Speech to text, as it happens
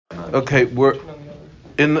Okay, we're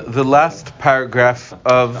in the last paragraph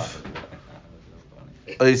of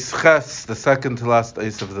Eis Ches, the second to last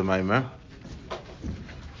Eis of the Maimer.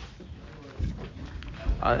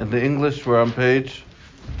 In the English, we're on page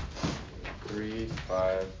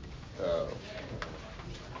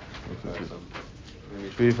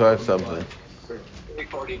 350 something.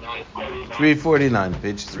 349,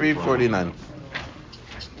 page 349.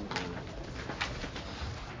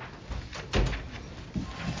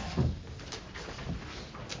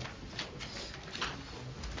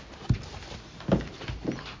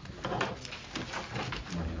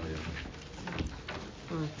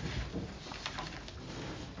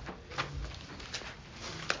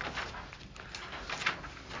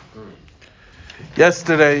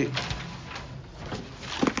 Yesterday,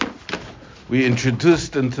 we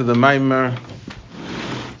introduced into the Maimer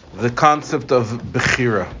the concept of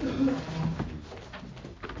Bechira,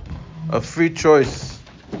 of free choice.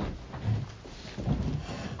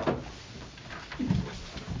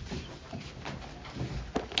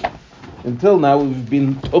 Until now, we've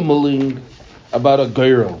been pummeling about a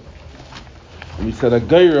geiro. And we said a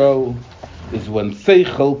geiro is when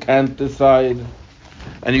Seichel can't decide,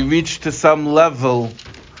 and he reached to some level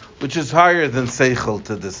which is higher than Seichel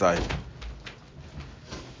to decide.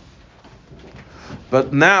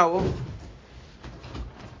 But now,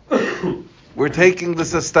 we're taking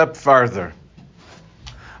this a step farther.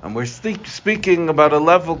 And we're speaking about a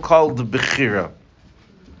level called Bechira.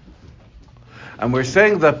 And we're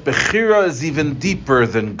saying that Bechira is even deeper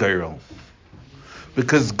than Geirel.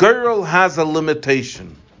 Because Geirel has a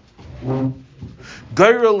limitation.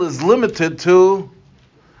 Geirel is limited to,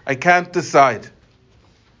 I can't decide.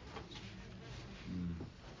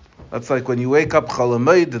 That's like when you wake up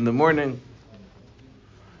Cholameid in the morning,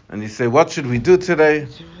 and you say, what should we do today?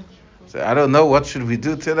 Say, I don't know, what should we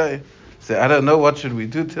do today? Say, I don't know, what should we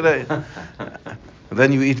do today? And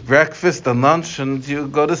then you eat breakfast and lunch and you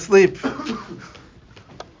go to sleep.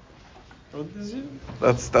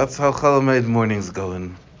 That's how Cholameid mornings go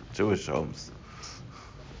in Jewish homes.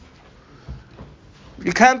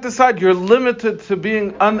 You can't decide. You're limited to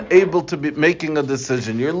being unable to be making a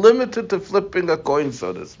decision. You're limited to flipping a coin,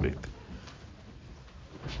 so to speak.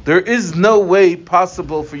 There is no way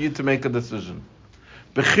possible for you to make a decision.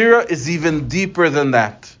 Bechira is even deeper than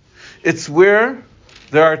that. It's where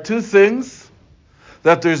there are two things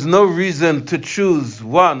that there's no reason to choose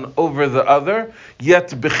one over the other, yet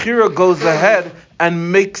Bechira goes ahead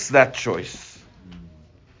and makes that choice.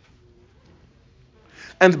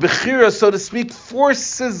 And Bechira, so to speak,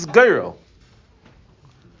 forces Geirel.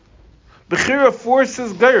 Bechira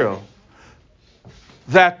forces Geirel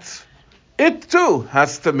that it too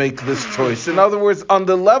has to make this choice. In other words, on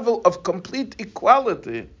the level of complete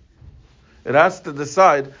equality, it has to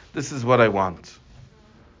decide, this is what I want.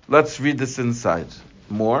 Let's read this inside.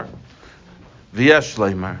 More. V'yesh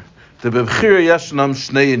leimar. The Bechira yeshnam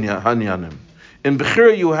shnei hanyanim. In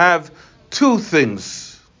Bechira you have two things.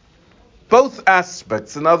 Both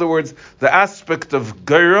aspects. In other words, the aspect of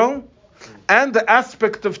Geirel and the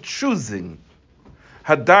aspect of choosing.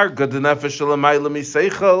 Hadarga the nefesh shalamayla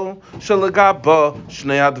miseichel shalagaba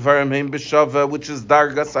shnei advarim heim b'shava, which is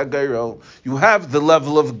darga sageirel. You have the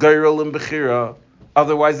level of geirel in Bechira.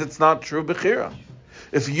 Otherwise, it's not true Bechira.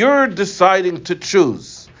 If you're deciding to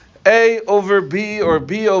choose A over B or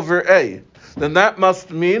B over A, then that must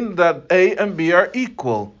mean that A and B are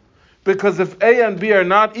equal. Because if A and B are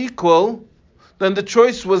not equal, then the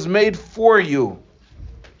choice was made for you.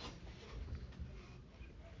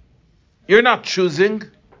 You're not choosing.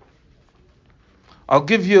 I'll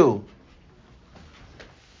give you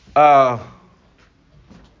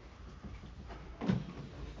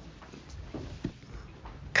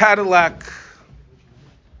Cadillac.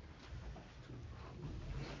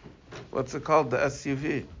 What's it called? The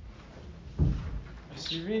SUV?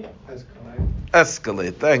 SUV?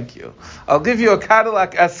 Escalade, thank you. I'll give you a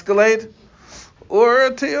Cadillac Escalade or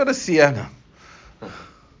a Toyota Sienna.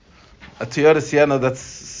 A Toyota Sienna that's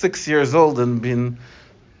 6 years old and been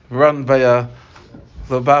run by a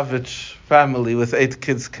Lubavitch family with 8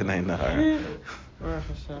 kids.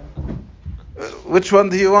 Which one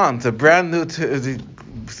do you want? A brand new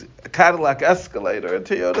Cadillac Escalade or a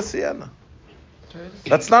Toyota Sienna?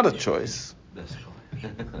 That's not a choice.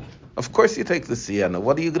 Of course you take the Sienna.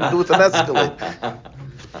 What are you going to do with an Escalade?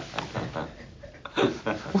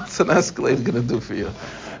 What's an Escalade going to do for you?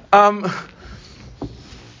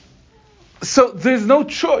 So there's no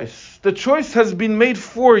choice. The choice has been made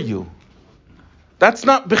for you. That's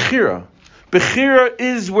not Bechira. Bechira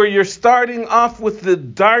is where you're starting off with the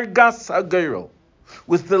Dargas HaGeirel,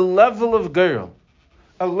 with the level of Geirel.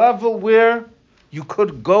 A level where You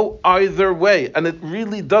could go either way, and it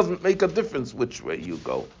really doesn't make a difference which way you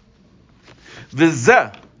go.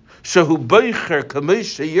 V'zeh shehu boicher kamei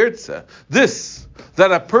sheyirtze. This,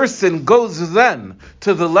 that a person goes then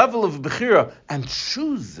to the level of bechira and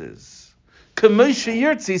chooses. Kamei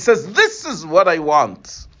sheyirtze, he says, this is what I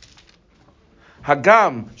want.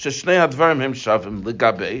 Hagam sheshnei hadvarim hem shavim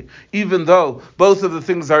ligabei. Even though both of the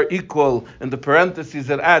things are equal, in the parentheses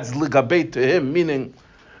it adds ligabei to him, meaning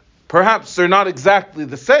perhaps they're not exactly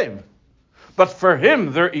the same, but for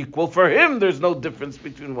him they're equal. For him there's no difference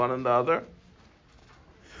between one and the other.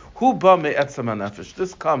 Hu ba me etzem hanefesh.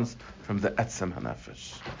 This comes from the etzem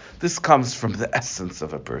hanefesh. This comes from the essence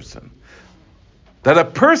of a person. That a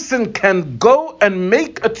person can go and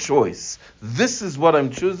make a choice. This is what I'm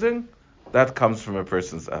choosing. That comes from a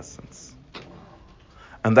person's essence.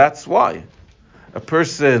 And that's why a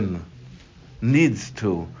person needs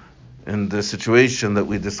to, in the situation that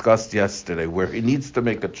we discussed yesterday, where he needs to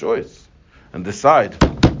make a choice and decide,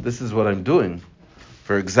 this is what I'm doing.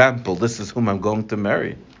 For example, this is whom I'm going to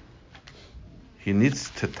marry. He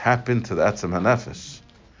needs to tap into the Etzem HaNefesh.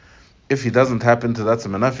 If he doesn't tap into the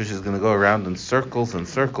Etzem HaNefesh, he's going to go around in circles and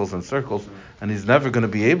circles and circles, and he's never going to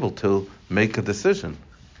be able to make a decision.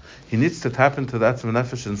 He needs to tap into the Etzem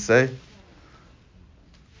HaNefesh and say,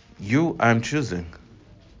 you I'm choosing.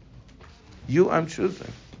 You I'm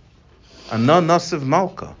choosing. Ana nasiv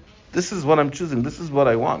malka. This is what I'm choosing. This is what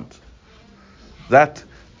I want. That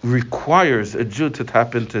requires a Jew to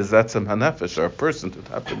tap into his Etzem HaNefesh, or a person to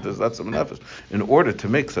tap into his Etzem HaNefesh, in order to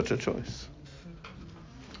make such a choice.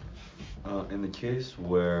 In the case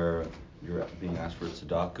where you're being asked for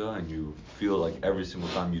tzedakah and you feel like every single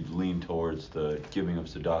time you'd lean towards the giving of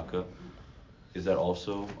tzedakah, is that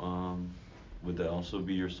also, would that also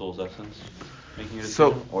be your soul's essence, making a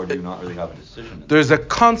decision? Or do you not really have a decision? There's a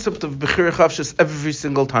concept of Bechira Chavshis every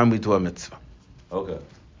single time we do a mitzvah. Okay.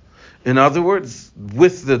 In other words,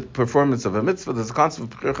 with the performance of a mitzvah, there's a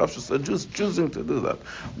concept of Bechira Chavshis, a Jew choosing to do that.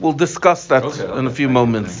 We'll discuss that in a few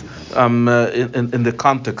moments, in the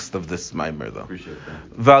context of this mimer, though. Appreciate that.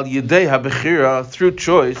 Val Yidei HaBechira, through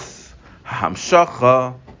choice,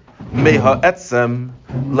 Hamshacha, Meha Etzem,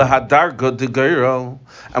 Lehadarga Degeiro.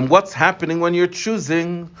 And what's happening when you're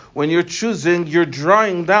choosing? When you're choosing, you're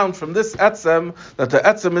drawing down from this Etzem, that the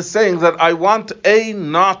Etzem is saying that I want A,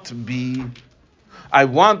 not B. I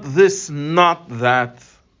want this, not that.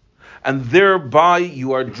 And thereby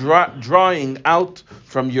you are drawing out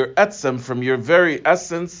from your Etzem, from your very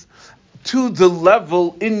essence, to the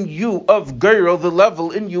level in you of Geiro, the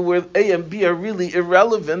level in you where A and B are really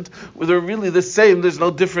irrelevant, where they're really the same, there's no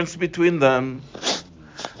difference between them.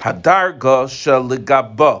 Hadarga shel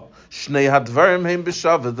legaba shnei hadvarim heim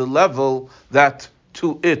b'shava, the level that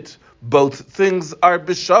to it both things are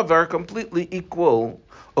b'shava, are completely equal.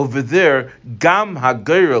 Over there, gam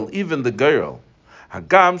hageirel, even the geirel,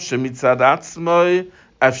 hagam shemitzad atzmoi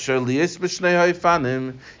afshar liyes b'shnei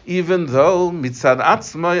haifanim, even though mitzad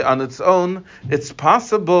atzmoi on its own, it's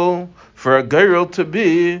possible for a geirel to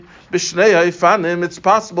be b'shnei haifanim, it's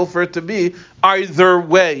possible for it to be either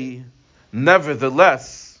way.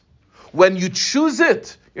 Nevertheless, when you choose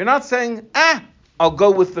it, you're not saying, I'll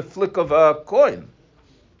go with the flick of a coin.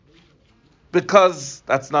 Because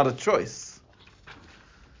that's not a choice.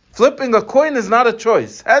 Flipping a coin is not a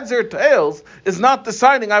choice. Heads or tails is not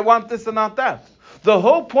deciding I want this and not that. The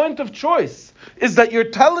whole point of choice is that you're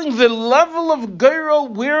telling the level of geiro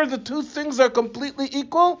where the two things are completely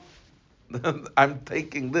equal. I'm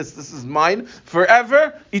taking this is mine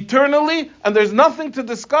forever, eternally, and there's nothing to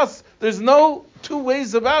discuss. There's no two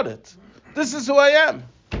ways about it. This is who I am.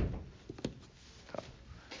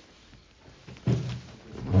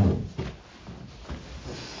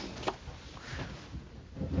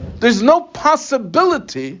 There's no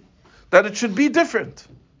possibility that it should be different.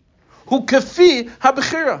 Hu kafi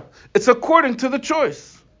habechira. It's according to the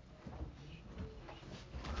choice.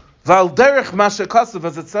 Val derech mashakasav,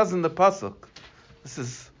 as it says in the pasuk. This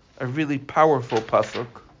is a really powerful pasuk,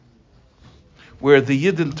 where the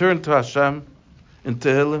Yidden turn to Hashem in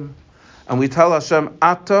Tehillim, and we tell Hashem,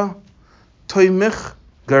 Ata toimich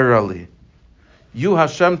gerali. You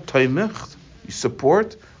Hashem toimich, you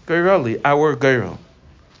support gerali, our geral.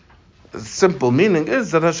 The simple meaning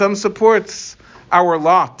is that Hashem supports our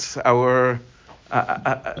lot, our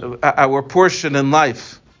portion in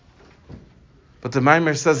life. But the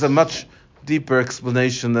Maimer says a much deeper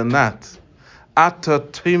explanation than that. Ata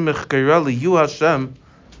toimich gerali, you Hashem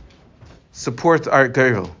support our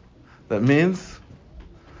geral. That means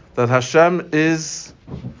that Hashem is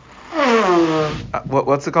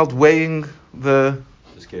what's it called? Weighing the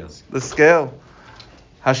scale.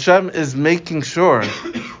 Hashem is making sure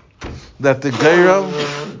that the Geirel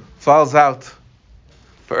falls out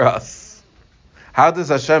for us. How does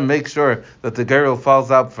Hashem make sure that the Geirel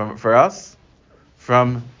falls out for us?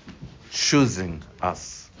 From choosing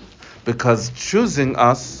us. Because choosing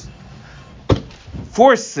us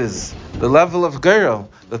forces the level of Geirel,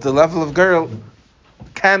 that the level of Geirel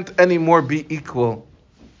can't anymore be equal,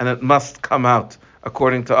 and it must come out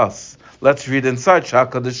according to us. Let's read inside.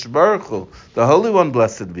 HaKadosh Baruch Hu, the Holy One,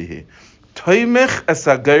 blessed be He. Toimech es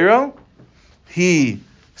ha-Geirel, He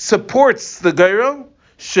supports the Geirel,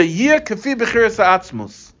 sheyeh kafi b'chiras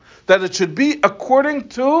ha'atzmus, that it should be according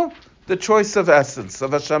to the choice of essence,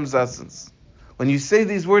 of Hashem's essence. When you say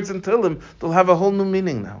these words in Tehillim, they'll have a whole new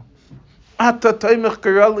meaning now. Ata toimech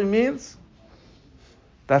Geirel means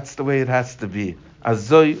that's the way it has to be.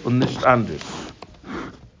 Azoi und nicht anders.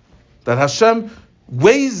 That Hashem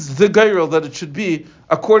weighs the Geirel that it should be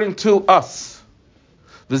according to us.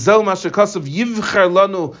 V'zel ma shekasav yivcher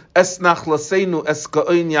lanu es nachlaseinu es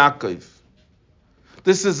ka'oin Yaakov.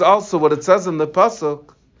 This is also what it says in the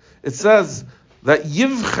pasuk. It says that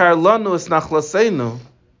yivcher lanu es nachlaseinu,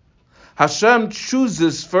 Hashem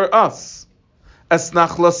chooses for us es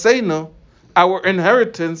nachlaseinu, our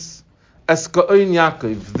inheritance, es ka'oin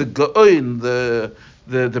Yaakov, the ka'oin,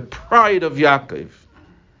 the pride of Yaakov.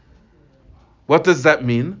 What does that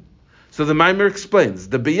mean? So the Maimer explains.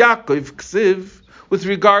 The B'Yaakov Ksiv, with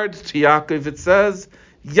regard to Yaakov, it says,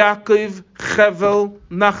 Yaakov chevel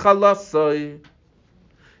nachalasoi.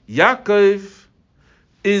 Yaakov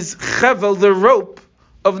is chevel, the rope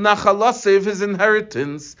of nachalasoi, of his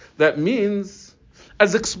inheritance. That means,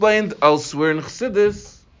 as explained elsewhere in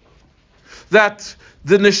Chassidus, that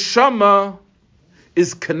the neshama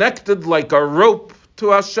is connected like a rope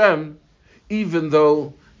to Hashem, even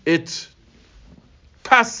though it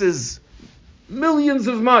passes millions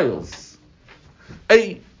of miles,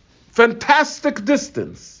 a fantastic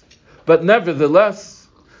distance, but nevertheless,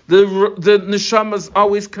 the neshama is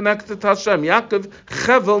always connected to Hashem. Yaakov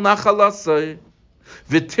chevel nachalasai.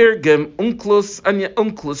 V'tirgem Unklus, and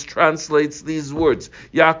Unklus translates these words.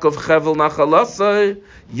 Yaakov chevel nachalasai,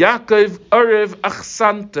 Yaakov orev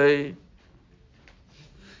achsante.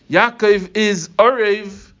 Yaakov is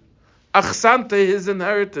orev achsante, his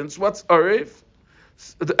inheritance. What's orev?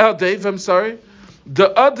 The Adev,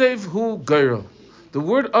 The Adev who Geirel. The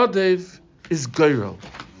word Adev is Geirel.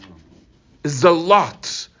 Is the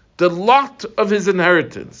lot of his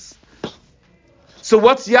inheritance. So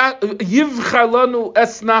what's Yivchar lanu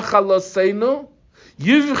es nachalaseinu?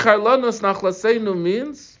 Yivchar lanu es nachalaseinu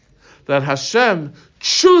means that Hashem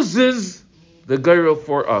chooses the Geirel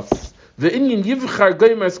for us. The Inyan Yivchar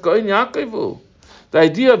Goymer es Koin Yaakovu. The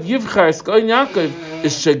idea of Yivchar es Koin Yaakov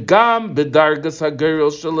is shegam bedargas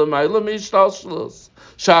ha-Geirel shalamayla mishtalshalos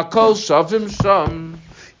shakol shavim sham.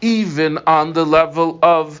 Even on the level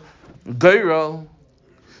of Geirel,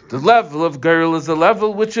 the level of Geirel is a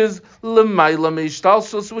level which is l'mayla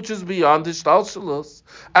mishtalshalos, which is beyond ishtalshalos,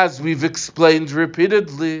 as we've explained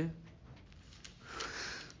repeatedly.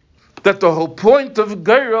 That the whole point of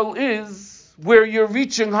Geirel is where you're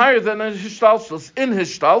reaching higher than a ishtalshalos. In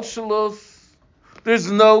ishtalshalos,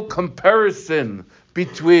 there's no comparison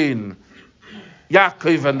between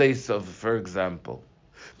Yaakov and Esav, for example,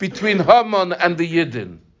 between Haman and the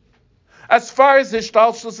Yidden. As far as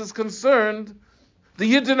Ishtalshalos is concerned,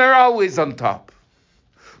 the Yidden are always on top.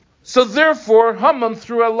 So therefore, Haman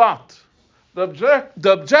threw a lot. The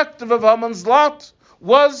objective of Haman's lot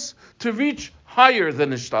was to reach higher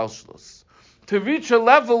than Ishtalshalos, to reach a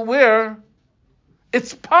level where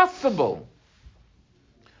it's possible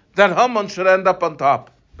that Haman should end up on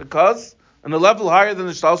top. Because on a level higher than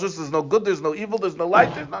the Ishtalshalos, there's no good, there's no evil, there's no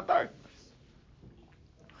light, there's no darkness.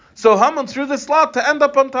 So Haman threw this lot to end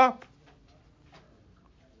up on top.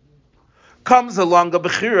 Comes along a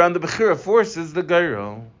Bechira, and the Bechira forces the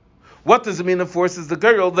Geirel. What does it mean it forces the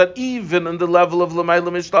Geirel? That even in the level of L'mayla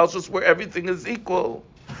Ishtalshalos, where everything is equal,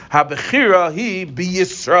 Ha-Bechira hi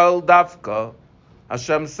bi-Yisrael davka.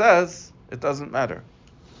 Hashem says, it doesn't matter.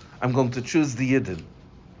 I'm going to choose the Yidden.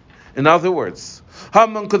 In other words,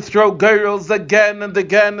 Haman could throw Geirels again and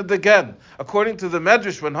again and again. According to the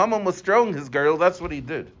Medrash, when Haman was throwing his Geirel, that's what he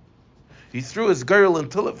did. He threw his Geirel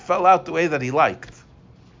until it fell out the way that he liked.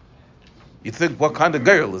 You think, what kind of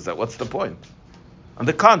Geirel is that? What's the point? On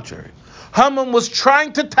the contrary, Haman was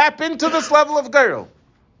trying to tap into this level of Geirel.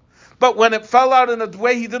 But when it fell out in a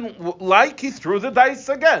way he didn't like, he threw the dice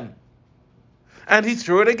again. And he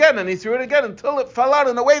threw it again, and he threw it again, until it fell out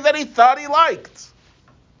in a way that he thought he liked.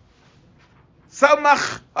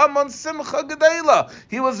 Samach Haman simcha gedela.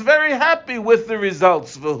 He was very happy with the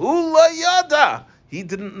results. V'hu la yada. He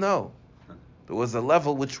didn't know. There was a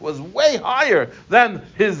level which was way higher than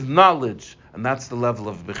his knowledge. And that's the level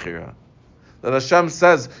of Bechira. That Hashem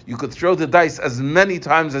says you could throw the dice as many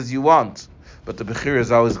times as you want, but the Bechira is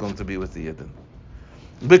always going to be with the Yidden.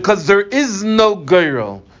 Because there is no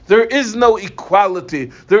Geirel, there is no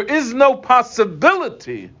equality, there is no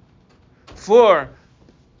possibility for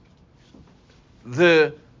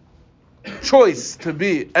the choice to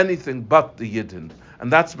be anything but the Yidden.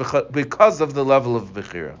 And that's because of the level of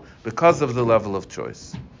Bechira, because of the level of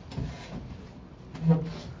choice.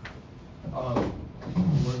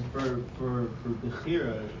 For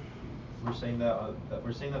Bechira, we're saying that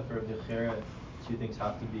for Bechira, two things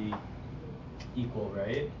have to be equal,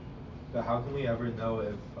 right? But how can we ever know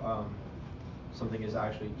if something is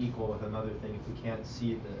actually equal with another thing if we can't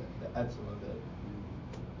see the etzem of it?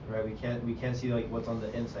 Right? We can't see like what's on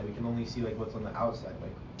the inside. We can only see like what's on the outside,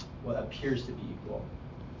 like what appears to be equal.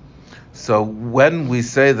 So when we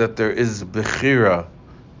say that there is Bechira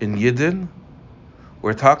in Yidden,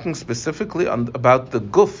 we're talking specifically about the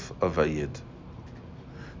guf of a Yid.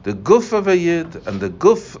 The guf of a Yid and the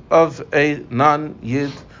guf of a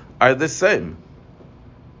non-Yid are the same.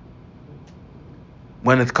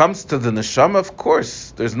 When it comes to the neshama, of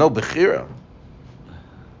course, there's no Bechira.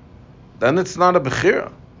 Then it's not a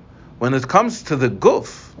Bechira. When it comes to the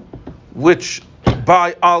guf, which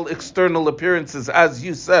by all external appearances, as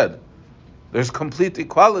you said, there's complete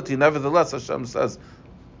equality, nevertheless Hashem says,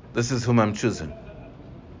 this is whom I'm choosing.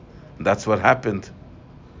 And that's what happened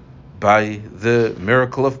by the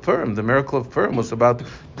miracle of Purim. The miracle of Purim was about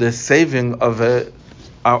the saving of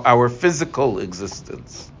our physical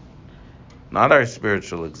existence, not our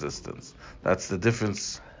spiritual existence. That's the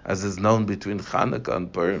difference, as is known, between Hanukkah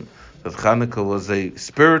and Purim. That Hanukkah was a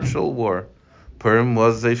spiritual war. Purim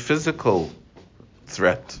was a physical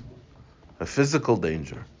threat, a physical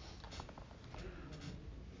danger.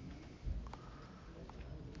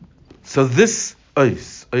 So this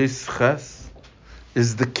Ois Ches,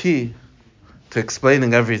 is the key to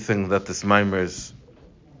explaining everything that this Maimer is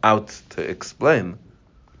out to explain,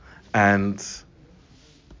 and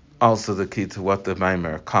also the key to what the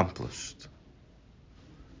Maimer accomplished.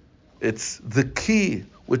 It's the key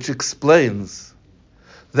which explains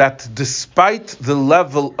that despite the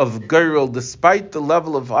level of Geirel, despite the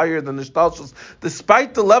level of higher than Ishtalshus,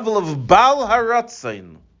 despite the level of Bal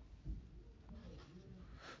Haratzain,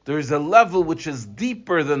 there is a level which is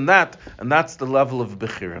deeper than that, and that's the level of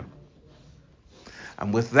Bechira.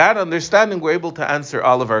 And with that understanding, we're able to answer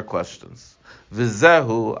all of our questions.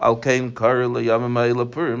 V'zehu al Kein Purim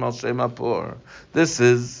al Shem Apor. This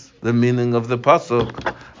is the meaning of the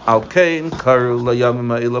pasuk. Al Kein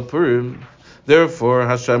Purim. Therefore,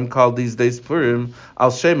 Hashem called these days Purim al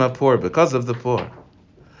Shem Apor, because of the poor.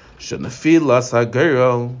 Shenefilas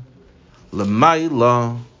hagero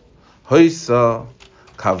l'mayla hoisa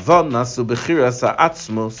kavanas u'bechiras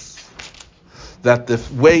ha'atzmos. That the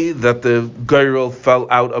way that the Geirel fell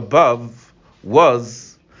out above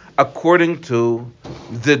was according to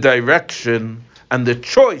the direction and the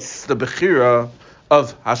choice, the Bechira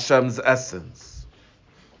of Hashem's essence.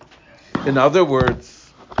 In other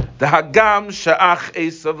words, the Hagam Sha'ach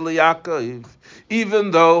Esav L'Yaakov,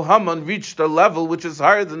 even though Haman reached a level which is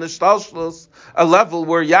higher than the Shtalshlos, a level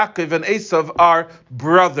where Yaakov and Esav are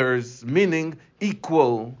brothers, meaning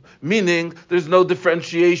equal, meaning there's no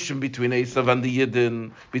differentiation between Esav and the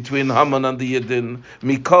Yidden, between Haman and the Yidden.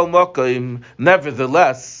 Mikol Mokaim,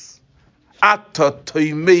 nevertheless, Ata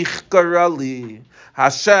Toimech Garali,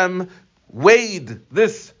 Hashem weighed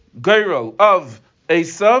this Geirel of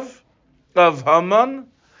Esav, of Haman,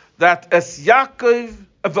 that es Yaakov,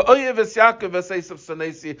 v'oyev es Yaakov es Esav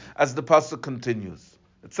Sanesi, as the pasuk continues.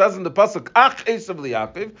 It says in the pasuk, Ach Esav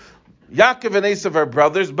liYaakov, Yaakov and Esav are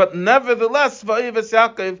brothers, but nevertheless, v'oyev es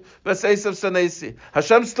Yaakov es Esav Sanesi.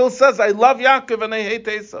 Hashem still says, I love Yaakov and I hate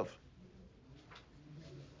Esav.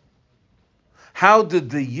 How did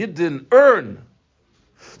the Yidden earn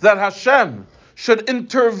that Hashem should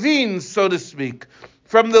intervene, so to speak,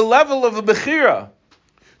 from the level of the Bechira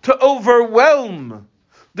to overwhelm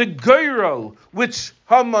the Geirel which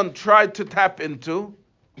Haman tried to tap into?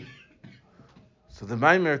 So the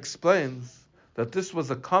Maimer explains that this was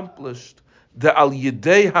accomplished the al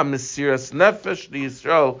yidei ha-mesiras nefesh li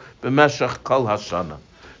Yisrael b'meshach kol hashana.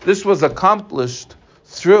 This was accomplished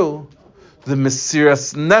through the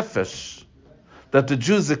mesiras nefesh that the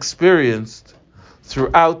Jews experienced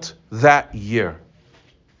throughout that year.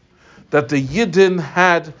 That the Yidden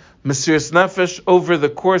had mesiras nefesh over the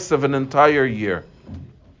course of an entire year.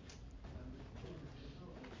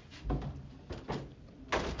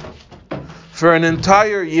 For an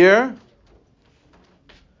entire year,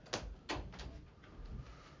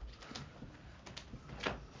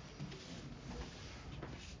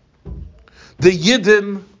 the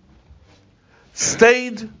Yidden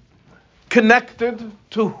stayed connected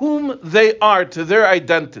to whom they are, to their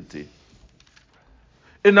identity.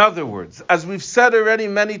 In other words, as we've said already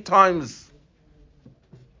many times,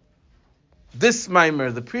 this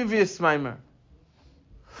Maimer, the previous Maimer,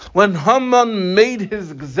 when Haman made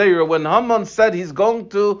his Gzeira, when Haman said he's going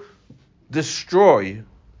to destroy,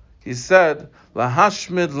 he said,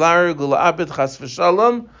 Lahashmid larigul abid chas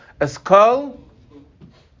v'shalom, eskal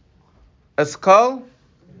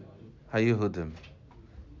hayuhudim.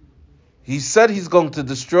 He said he's going to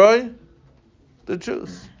destroy the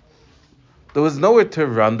Jews. There was nowhere to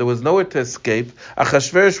run. There was nowhere to escape.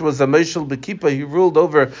 Achashverosh was a Meshul Bekipa. He ruled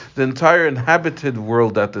over the entire inhabited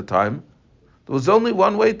world at the time. There was only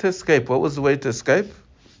one way to escape. What was the way to escape?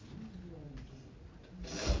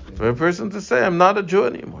 For a person to say, I'm not a Jew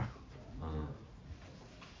anymore.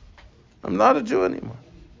 I'm not a Jew anymore.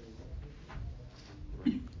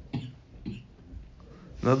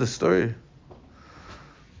 Know the story?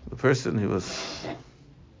 The person, he was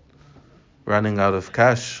running out of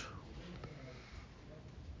cash.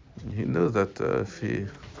 He knew that if he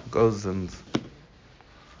goes and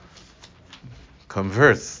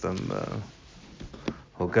converts, then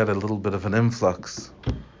he'll get a little bit of an influx.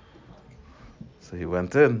 So he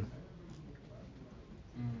went in,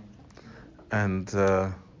 and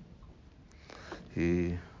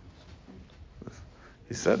he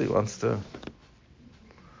said he wants to.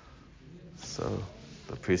 So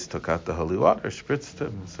the priest took out the holy water, spritzed him,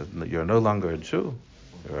 and said, "No, you're no longer a Jew,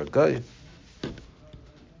 you're a guy."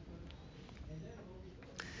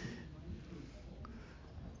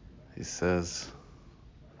 He says,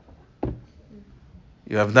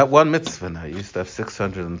 you have not one mitzvah now. You used to have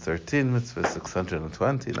 613 mitzvahs,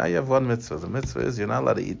 620. Now you have one mitzvah. The mitzvah is you're not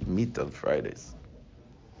allowed to eat meat on Fridays.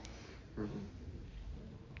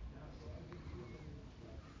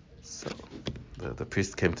 So the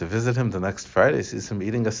priest came to visit him the next Friday, sees him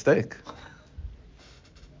eating a steak.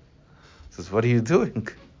 He says, what are you doing?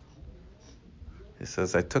 He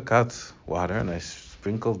says, I took out water and I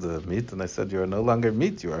sprinkled the meat and I said, you are no longer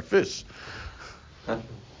meat, you are fish. He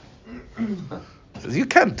says, you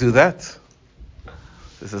can't do that.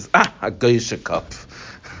 He says, a goyish cup.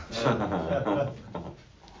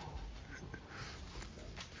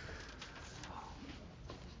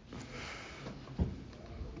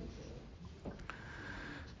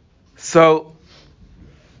 So,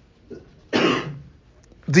 the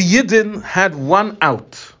Yidden had one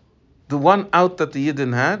out. The one out that the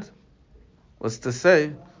Yidden had was to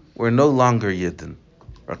say, we're no longer Yidden.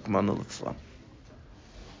 Rahmanul Islam.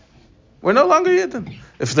 We're no longer Yidden.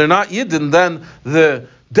 If they're not Yidden, then the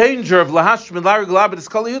danger of Lahash Milar Glabit is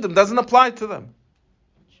Kali Yidden doesn't apply to them.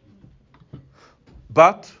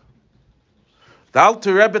 But the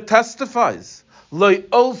Alter Rebbe testifies, Loi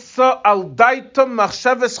Olsa al Daitum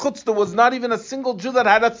Machsheves Chutz, there was not even a single Jew that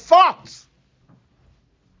had a thought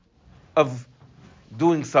of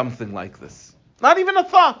doing something like this. Not even a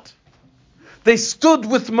thought. They stood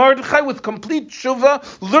with Mordechai with complete tshuva,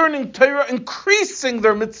 learning Torah, increasing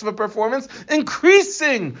their mitzvah performance,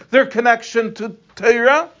 increasing their connection to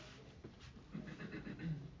Torah,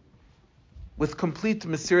 with complete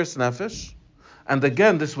Mesiras Nefesh. And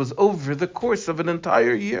again, this was over the course of an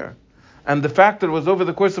entire year. And the fact that it was over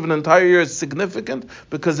the course of an entire year is significant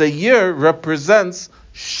because a year represents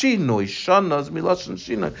shinoi, shanas, milashon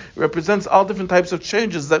shinoi. It represents all different types of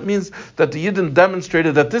changes. That means that the Yidden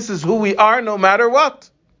demonstrated that this is who we are no matter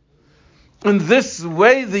what. In this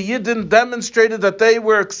way, the Yidden demonstrated that they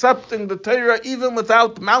were accepting the Torah even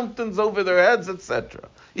without mountains over their heads, etc.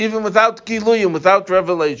 Even without giluyim, without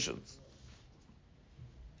revelations.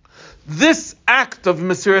 This act of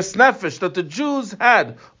Mesiras Nefesh that the Jews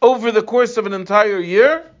had over the course of an entire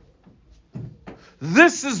year,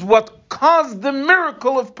 this is what caused the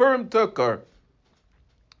miracle of Purim to occur.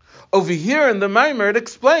 Over here in the Maimer, it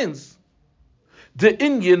explains the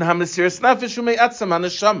Indian HaMesiras Nefesh Umei Atzam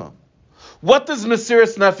HaNeshama. What does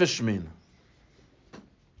Mesiras Nefesh mean?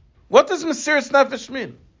 What does Mesiras Nefesh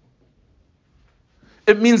mean?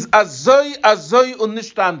 It means Azoi, Azoi und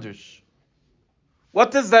nicht anders.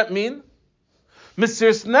 What does that mean?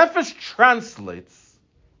 Mesiras Nefesh translates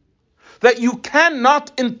that you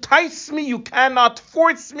cannot entice me, you cannot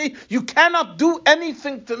force me, you cannot do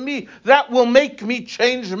anything to me that will make me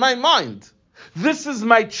change my mind. This is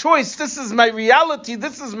my choice, this is my reality,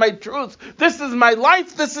 this is my truth, this is my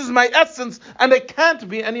life, this is my essence, and it can't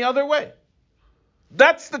be any other way.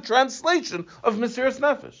 That's the translation of Mesiras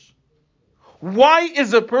Nefesh. Why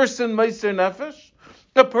is a person Meiser Nefesh?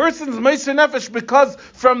 A person's Meiser Nefesh because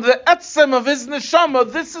from the etzem of his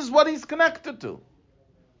neshama, this is what he's connected to.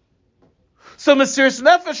 So Mesiras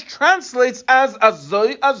Nefesh translates as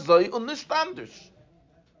Azoi Unishtandish.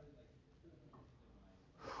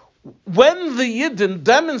 When the Yidden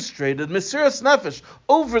demonstrated Mesiras Nefesh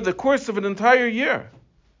over the course of an entire year,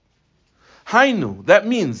 Hainu, that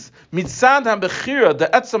means Mitzad HaBechira, the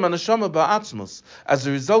Etzem HaNeshama Ba'atzmos, as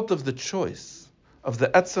a result of the choice of the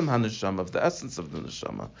Etzem HaNeshama, of the essence of the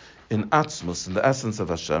Neshama, in Atzmos, in the essence of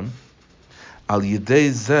Hashem, Al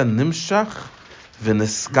Yidei Zeh Nimshach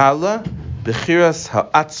V'Niskala Bechiras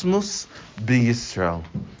HaAtzmos B'Yisrael.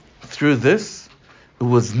 Through this, it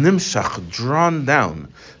was Nimshach, drawn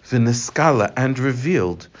down, V'Niskala, and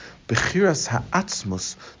revealed, Bechiras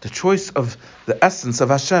HaAtzmos, the choice of the essence of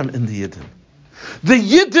Hashem in the Yidden. The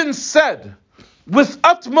Yidden said, with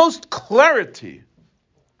utmost clarity,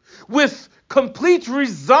 with complete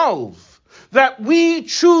resolve, that we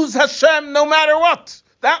choose Hashem no matter what.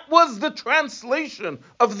 That was the translation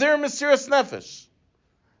of their Mesiras Nefesh.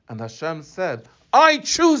 And Hashem said, I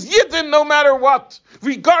choose Yidden no matter what,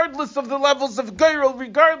 regardless of the levels of Geirel,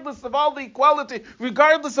 regardless of all the equality,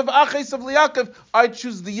 regardless of Aches of Liakov, I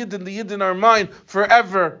choose the Yidden. The Yidden are mine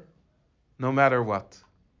forever, no matter what.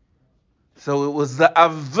 So it was the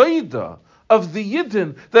Aveda of the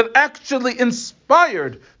Yidden that actually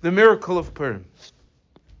inspired the miracle of Purim.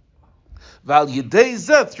 Val Yidei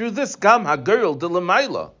Zeh, through this, Gam HaGeirel de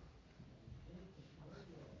Lamaila.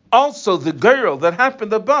 Also the Geirel that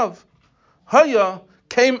happened above, Haya,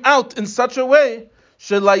 came out in such a way,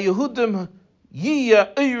 Shela Yehudim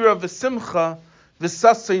Yiyah Eira V'Simcha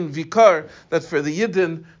V'Sasin Vikar, that for the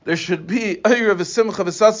Yidden there should be Eira V'Simcha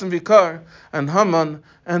V'Sasin Vikar, and Haman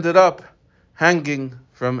ended up hanging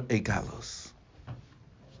from a gallows.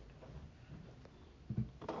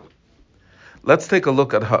 Let's take a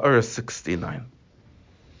look at Ha'ara 69.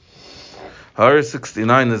 Ha'ara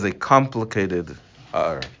 69 is a complicated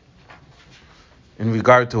Ha'ara in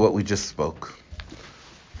regard to what we just spoke.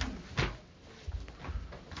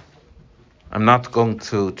 I'm not going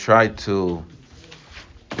to try to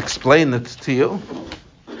explain it to you,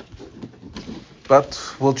 but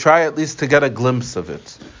we'll try at least to get a glimpse of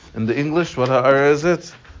it. In the English, what Ha'ara is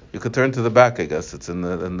it? You could turn to the back, I guess. It's in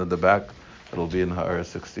the back. It'll be in Ha'ara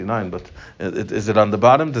 69. But is it on the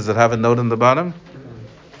bottom? Does it have a note on the bottom?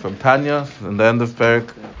 From Tanya, in the end of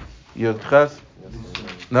Perek Yud Ches?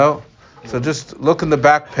 No? So just look in the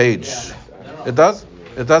back page. It does?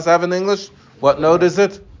 It does have in English? What note is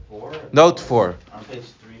it? Note 4. On page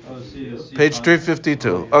 352. Page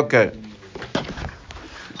 352. Okay.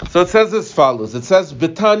 So it says as follows. It says,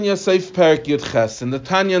 B'Tanya Seif Perek Yud Ches. In the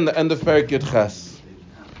Tanya, in the end of Perek Yud Ches,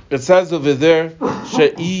 it says over there,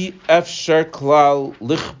 She'i Efsher Klal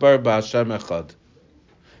Lichbar B'Hashem Echad.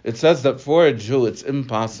 It says that for a Jew, it's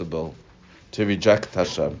impossible to reject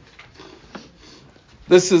Hashem.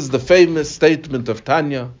 This is the famous statement of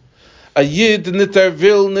Tanya. A Yid nitter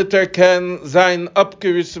will, nitter ken, sein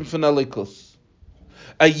abgerissen von Alikus.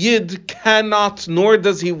 A Yid cannot, nor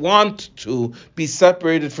does he want to, be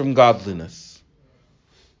separated from godliness.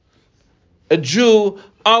 A Jew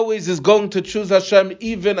always is going to choose Hashem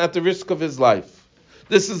even at the risk of his life.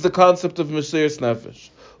 This is the concept of Mesiras Nefesh.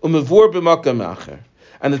 Umevur b'makam acher.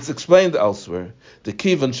 And it's explained elsewhere. The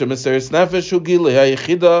kivan shemesiras nefesh hu gilui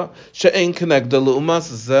hayichida she'ein kenegda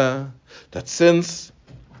le'umas zeh. That since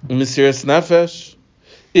mesiras nefesh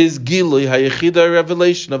is gilui hayichida,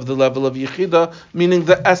 revelation of the level of yichida, meaning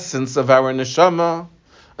the essence of our neshama.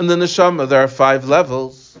 And the neshama, there are 5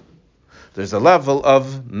 levels. There's a level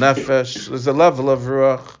of nefesh. There's a level of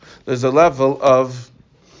ruach. There's a level of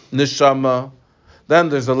neshama. Then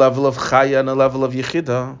there's a level of chaya and a level of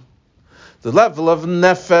yichida. The level of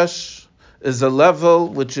nefesh is a level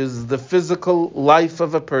which is the physical life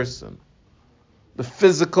of a person. The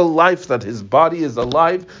physical life, that his body is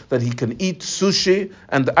alive, that he can eat sushi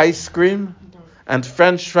and ice cream and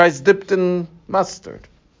French fries dipped in mustard.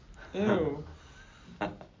 Ew.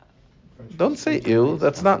 Don't say ew,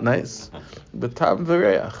 that's not nice. B'tam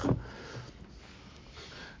v'reach.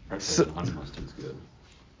 Honey mustard's good.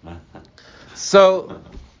 So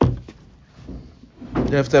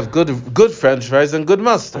you have to have good French fries and good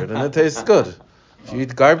mustard, and it tastes good. If you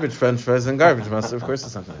eat garbage French fries and garbage mustard, of course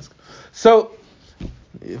it's not nice. So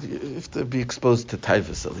you have to be exposed to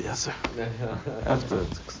Taivas, Eliezer.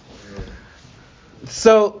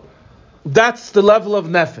 So that's the level of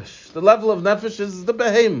nefesh. The level of nefesh is the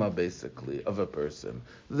behema, basically, of a person.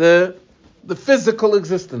 The physical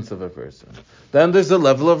existence of a person. Then there's a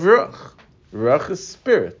level of ruach. Ruach is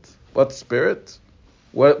spirit. What spirit?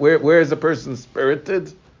 Where is a person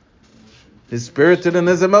spirited? He's spirited in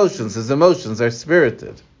his emotions. His emotions are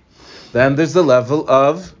spirited. Then there's the level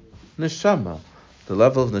of neshama. The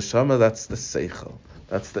level of neshama, that's the seichel.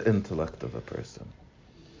 That's the intellect of a person.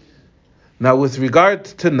 Now, with regard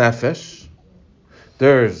to nefesh,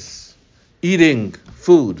 there's eating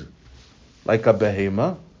food like a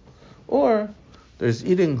behema, or there's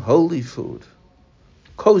eating holy food,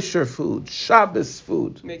 kosher food, Shabbos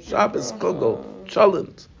food, Shabbos kugel,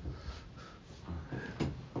 cholent.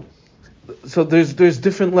 So there's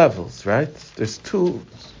different levels, right? There's two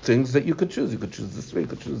things that you could choose. You could choose this way, you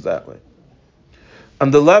could choose that way.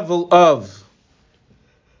 On the level of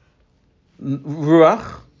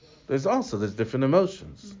ruach, there's different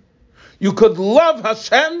emotions. You could love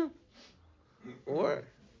Hashem, or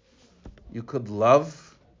you could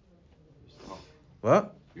love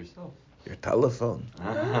what? Yourself. Your telephone,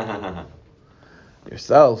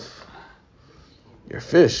 yourself, your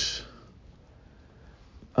fish.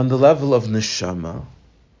 On the level of neshama,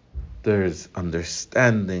 there's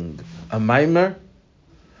understanding a mimer,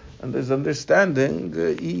 and there's understanding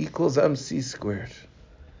E equals MC squared.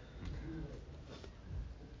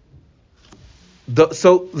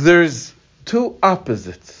 So there's two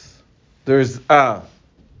opposites. There's a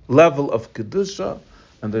level of kedusha,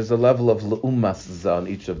 and there's a level of leumas on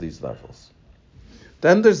each of these levels.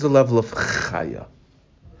 Then there's the level of chaya.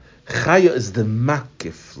 Chaya is the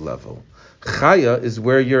makif level. Chaya is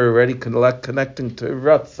where you're already connecting to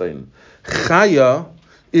Ratzain. Chaya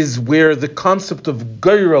is where the concept of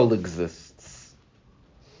Geirol exists.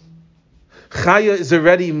 Chaya is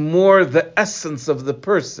already more the essence of the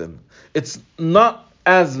person. It's not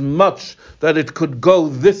as much that it could go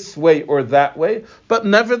this way or that way, but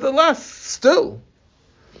nevertheless, still,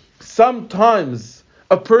 sometimes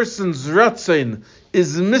a person's Ratzain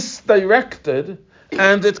is misdirected,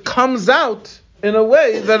 and it comes out in a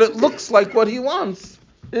way that it looks like what he wants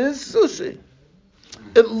is sushi.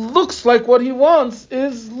 It looks like what he wants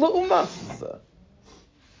is lu'umas.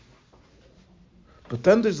 But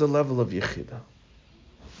then there's a level of yechida.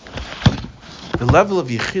 The level of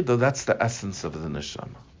yechida, that's the essence of the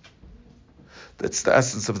neshama. It's the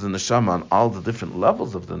essence of the neshama on all the different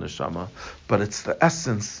levels of the neshama, but it's the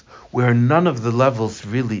essence where none of the levels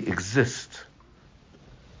really exist.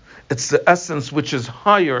 It's the essence which is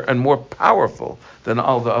higher and more powerful than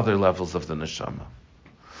all the other levels of the neshama.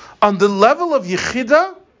 On the level of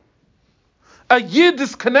Yechida, a Yid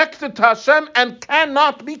is connected to Hashem and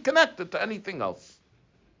cannot be connected to anything else.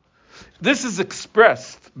 This is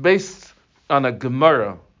expressed based on a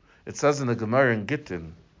Gemara. It says in a Gemara in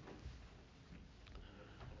Gittin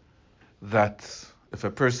that if a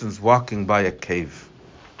person's walking by a cave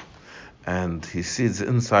and he sees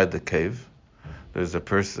inside the cave, there's a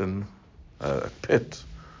person, a pit,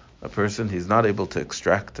 a person, he's not able to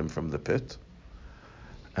extract him from the pit.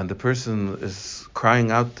 And the person is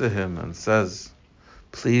crying out to him and says,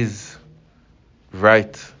 please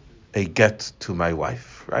write a get to my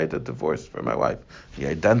wife, write a divorce for my wife. He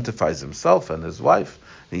identifies himself and his wife,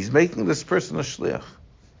 and he's making this person a shliach.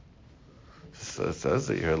 So it says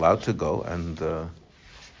that you're allowed to go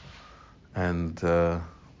and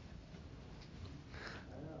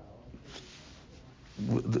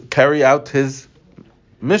carry out his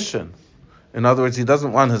mission. In other words, he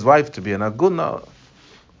doesn't want his wife to be an aguna.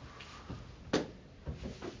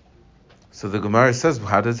 So the Gemara says,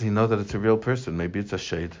 how does he know that it's a real person? Maybe it's a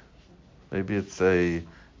shade. Maybe it's a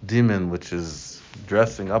demon which is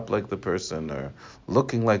dressing up like the person, or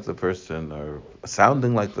looking like the person, or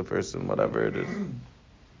sounding like the person, whatever it is.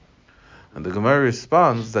 And the Gemara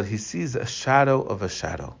responds that he sees a shadow of a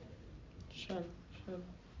shadow. Shadow.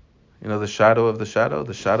 You know the shadow of the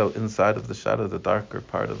shadow inside of the shadow, the darker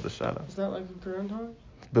part of the shadow. Is that like a groundhog?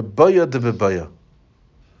 Bebaya de bebaya.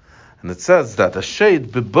 And it says that a shade,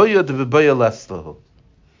 bebaya de bebaya leslahu.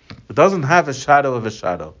 It doesn't have a shadow of a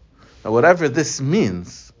shadow. Now whatever this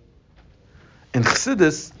means, in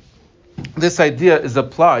Chassidus, this idea is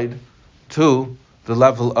applied to the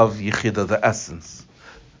level of Yechida, the essence.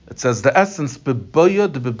 It says the essence,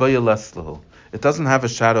 bebaya de bebaya leslahu. It doesn't have a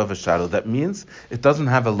shadow of a shadow. That means it doesn't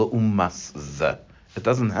have a le'ummas zeh. It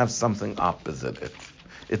doesn't have something opposite it.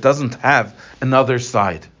 It doesn't have another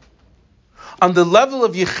side. On the level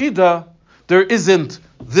of Yechida, there isn't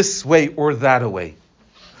this way or that way.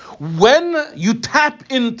 When you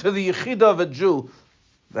tap into the Yechida of a Jew,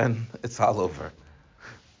 then it's all over.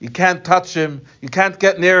 You can't touch him. You can't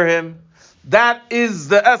get near him. That is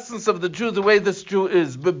the essence of the Jew, the way this Jew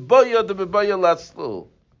is. B'boya de b'boya laslu.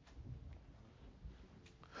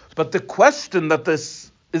 But the question that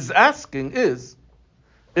this is asking is,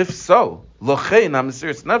 if so, lochein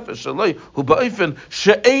ha-mesiras nefesh shaloi hu ba'ofen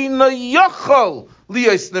she'eino yochol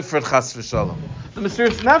liyos nifrad chas v'shalom. The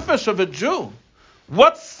mesiras nefesh of a Jew.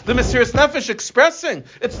 What's the mesiras nefesh expressing?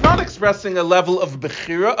 It's not expressing a level of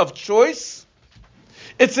bechira, of choice.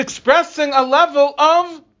 It's expressing a level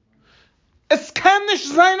of es kann nicht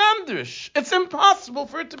sein anders. It's impossible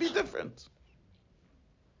for it to be different.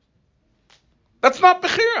 That's not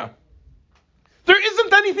Bechira. There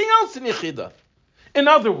isn't anything else in Yechida. In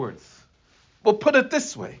other words, we'll put it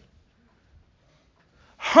this way.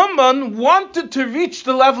 Haman wanted to reach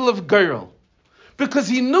the level of Geirel because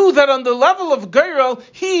he knew that on the level of Geirel,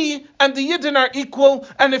 he and the Yidden are equal,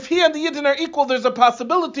 and if he and the Yidden are equal, there's a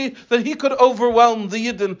possibility that he could overwhelm the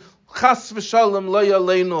Yidden. Chas v'shalom lo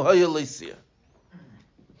yaleinu hayalesia.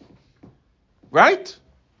 Right?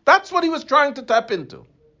 That's what he was trying to tap into.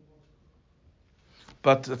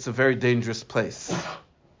 But it's a very dangerous place.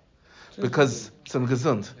 Because, zum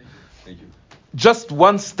Gesund, Thank you. just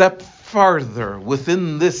one step farther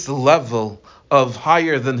within this level of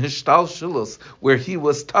higher than Hishtalshelus, where he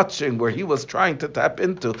was touching, where he was trying to tap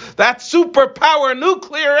into, that superpower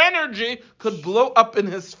nuclear energy could blow up in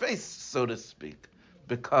his face, so to speak.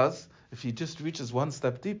 Because if he just reaches one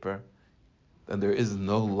step deeper, then there is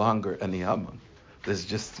no longer any Haman. There's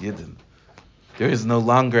just Yidden. There is no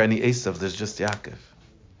longer any Esav, there's just Yaakov.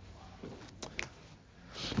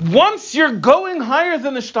 Once you're going higher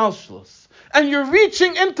than Ishtalshelus, and you're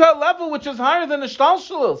reaching into a level which is higher than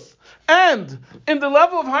Ishtalshelus, and in the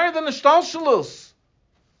level of higher than Ishtalshelus,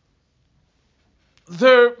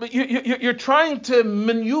 you're trying to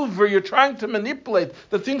maneuver, you're trying to manipulate,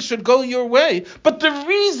 that things should go your way. But the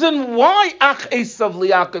reason why Ach Esav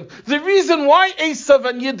Li'Yaakov, the reason why Esav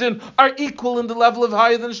and Yidden are equal in the level of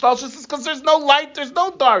higher than Ishtalshelus is because there's no light, there's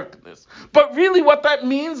no darkness. But really what that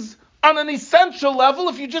means, on an essential level,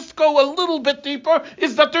 if you just go a little bit deeper,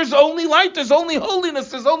 is that there's only light, there's only holiness,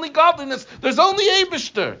 there's only godliness, there's only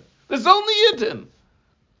Eibishter, there's only Yidden.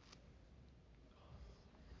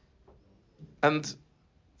 And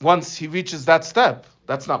once he reaches that step,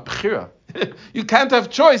 that's not Bechira. You can't have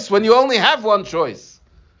choice when you only have one choice.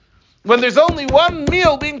 When there's only one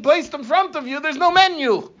meal being placed in front of you, there's no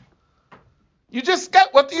menu. You just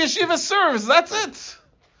get what the yeshiva serves, that's it.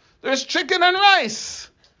 There's chicken and rice.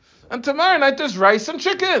 And tomorrow night there's rice and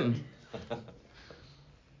chicken.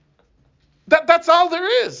 That's all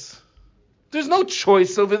there is. There's no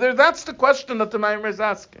choice over there. That's the question that the Maimer is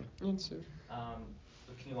asking. Can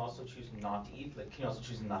you also choose not to eat? Like, can you also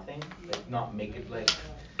choose nothing? Like, not make it like...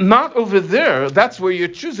 Not over there. That's where you're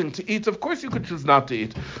choosing to eat. Of course you could choose not to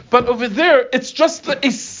eat. But over there, it's just the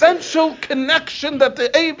essential connection that the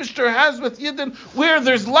Eibishter has with Yidden, where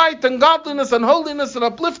there's light and godliness and holiness and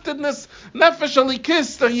upliftedness, nefesh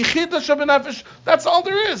alikis, the yichida shabenefesh. That's all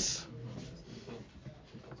there is.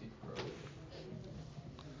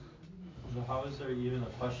 So how is there even a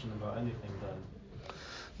question about anything then?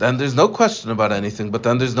 Then there's no question about anything, but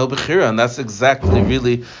then there's no Bechira, and that's exactly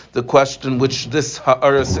really the question which this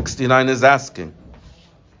Ha'ara 69 is asking.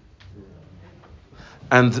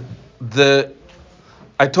 And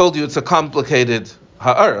I told you it's a complicated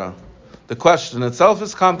Ha'ara. The question itself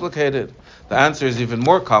is complicated. The answer is even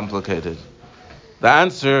more complicated. The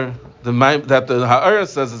answer that the Ha'ara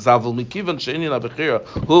says is Avul Mikivan She'inyan HaBechira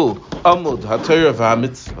Hu Amud HaTorah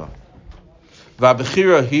VaHaMitzvah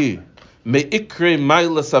VaBechira Hi Me'ikre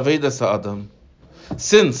Mailas Avedas Ha'adam.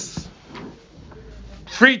 Since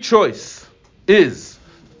free choice is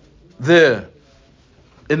in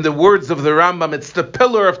the words of the Rambam, it's the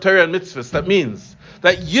pillar of Torah and mitzvahs. That means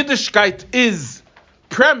that Yiddishkeit is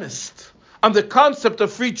premised on the concept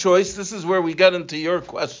of free choice. This is where we get into your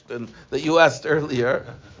question that you asked earlier.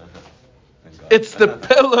 It's the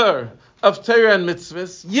pillar of Torah and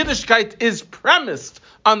mitzvahs. Yiddishkeit is premised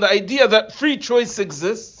on the idea that free choice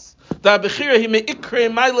exists. It's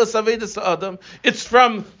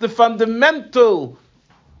from the fundamental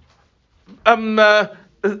levels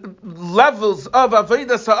of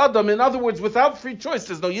Avedas Ha'adam. In other words, without free choice,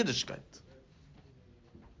 there's no Yiddishkeit.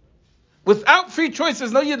 Without free choice,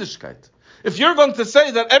 there's no Yiddishkeit. If you're going to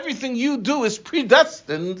say that everything you do is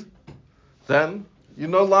predestined, then you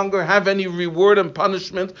no longer have any reward and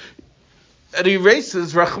punishment. It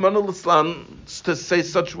erases, Rahmanul Islam, to say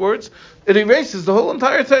such words, it erases the whole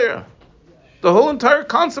entire Torah, the whole entire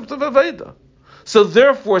concept of Aveda. So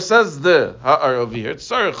therefore, says the Ha'ar over here,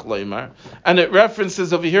 Tzarech Leimar, and it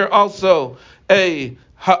references over here also a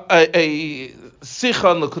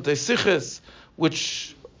Sicha L'Kutei Siches,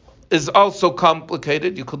 which is also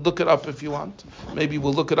complicated. You could look it up if you want. Maybe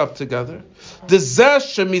we'll look it up together. This,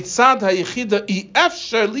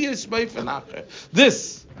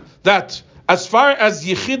 that as far as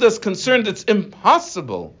Yechida is concerned, it's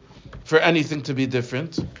impossible for anything to be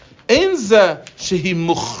different. It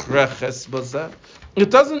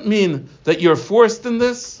doesn't mean that you're forced in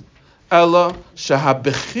this. Ella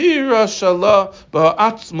shahabechira shala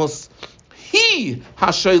ba'atzmus He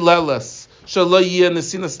hashoyleles shelo yeh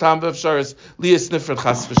nesinas tam v'efsharis liyas nifred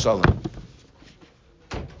chas v'shalom.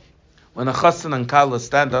 When a chassan and kala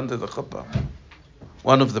stand under the chuppah,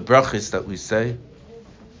 one of the brachas that we say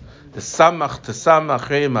is samach tesamach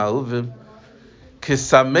reim ha'uvim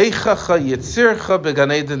kisameichacha yitzircha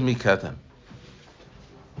began eden mikadem.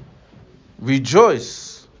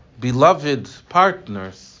 Rejoice, beloved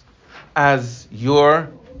partners, as your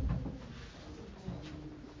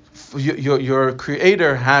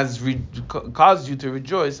Creator has caused you to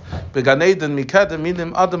rejoice. Began Eden mikadem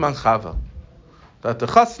minim Adam and Chava. That the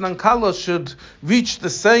chassan and kala should reach the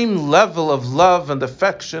same level of love and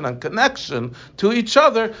affection and connection to each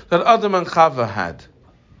other that Adam and Chava had.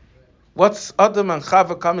 What's Adam and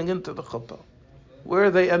Chava coming into the chuppah? Where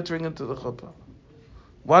are they entering into the chuppah?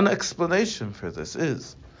 One explanation for this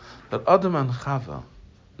is that Adam and Chava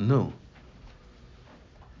knew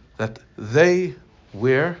that they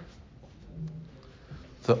were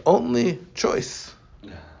the only choice.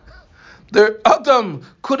 Adam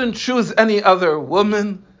couldn't choose any other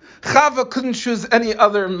woman. Chava couldn't choose any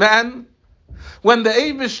other man. When the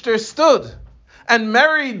Eibishter stood and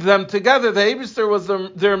married them together, the Eibishter was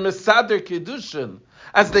their Mesader Kiddushin,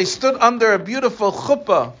 as they stood under a beautiful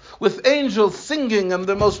chuppah with angels singing and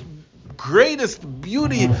the most greatest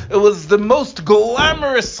beauty. It was the most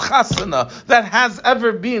glamorous chasana that has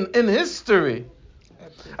ever been in history.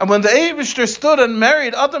 And when the Eibishter stood and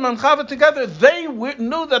married Adam and Chava together, they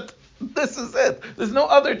knew that this is it. There's no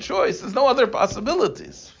other choice. There's no other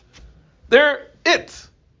possibilities. They're it.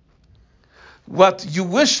 What you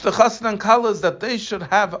wish the chassan and kala is that they should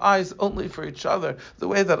have eyes only for each other, the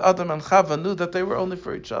way that Adam and Chava knew that they were only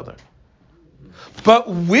for each other. But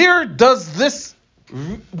where is this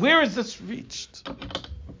reached?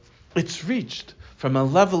 It's reached from a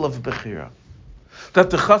level of bechira. That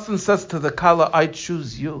the chassan says to the kala, I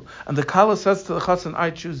choose you. And the kala says to the chassan, I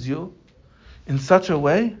choose you, in such a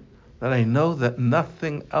way that I know that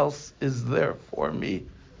nothing else is there for me.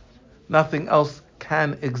 Nothing else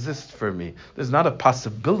can exist for me. There's not a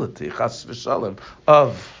possibility, chas v'shalom,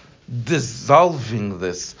 of dissolving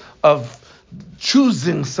this, of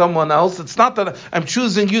choosing someone else. It's not that I'm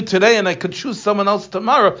choosing you today and I could choose someone else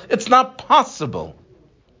tomorrow. It's not possible.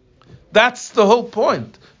 That's the whole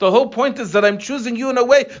point. The whole point is that I'm choosing you in a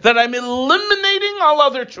way that I'm eliminating all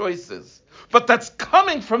other choices. But that's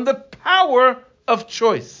coming from the power of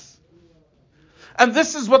choice. And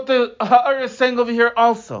this is what the Ha'ara is saying over here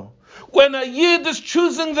also. When a Yid is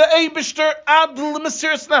choosing the Eibishter ad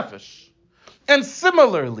l'mesiras nefesh, and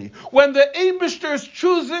similarly, when the Eibishter is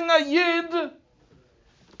choosing a Yid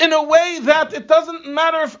in a way that it doesn't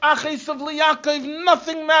matter if Achesav Yaakov,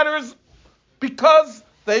 nothing matters, because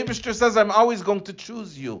the Eibishter says, I'm always going to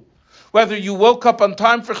choose you. Whether you woke up on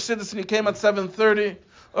time for Chassidus and you came at 7:30,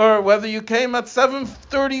 or whether you came at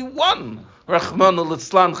 7:31. Rachmanu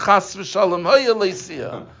litzlan chas v'shalom haya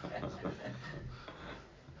leisia.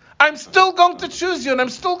 I'm still going to choose you and I'm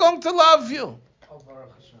still going to love you.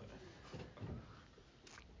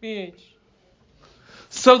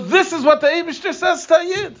 So this is what the Eibishter says to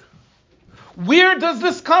Yid. Where does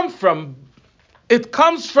this come from? It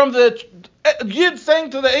comes from the Yid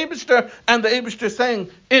saying to the Eibishter, and the Eibishter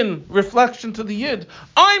saying in reflection to the Yid,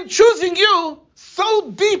 I'm choosing you,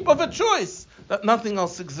 so deep of a choice that nothing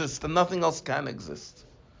else exists and nothing else can exist.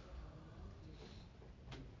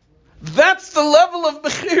 That's the level of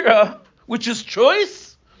Bechira, which is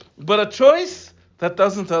choice, but a choice that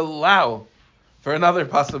doesn't allow for another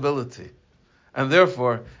possibility. And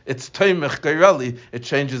therefore, it's Toimech Geirali, it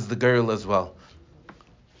changes the girl as well.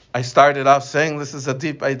 I started off saying this is a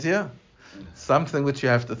deep idea, something which you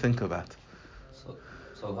have to think about.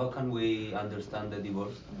 So how can we understand the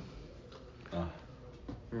divorce?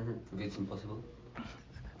 It's impossible?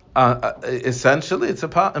 Essentially, it's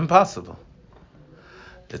impossible.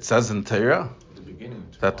 It says in Torah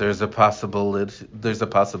that there's a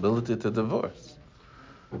possibility to divorce,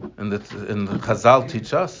 and the Chazal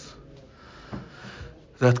teach us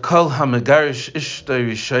that kol hamegarish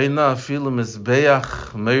ishtay rishayna afilu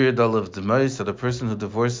mizbeach merid alav d'mais, that a person who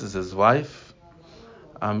divorces his wife,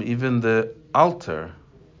 even the altar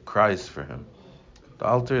cries for him. The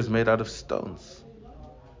altar is made out of stones.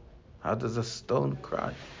 How does a stone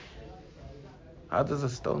cry? How does a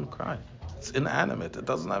stone cry? It's inanimate. It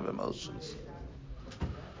doesn't have emotions.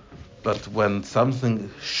 But when something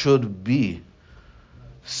should be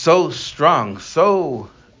so strong, so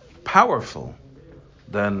powerful,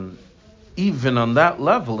 then even on that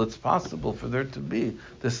level, it's possible for there to be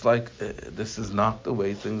this, this is not the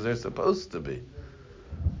way things are supposed to be.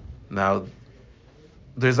 Now,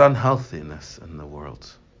 there's unhealthiness in the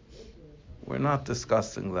world. We're not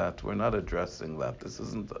discussing that. We're not addressing that. This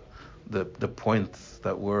isn't the point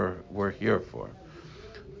that we're here for.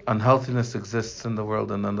 Unhealthiness exists in the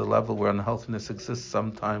world, and on the level where unhealthiness exists,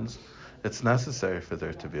 sometimes it's necessary for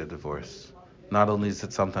there to be a divorce. Not only is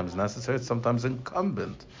it sometimes necessary, it's sometimes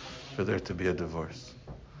incumbent for there to be a divorce.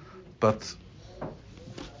 But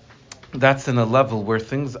that's in a level where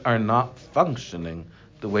things are not functioning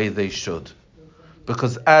the way they should.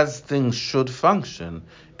 Because as things should function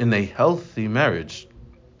in a healthy marriage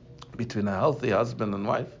between a healthy husband and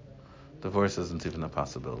wife, divorce isn't even a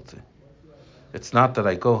possibility. It's not that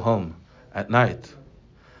I go home at night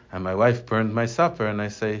and my wife burned my supper and I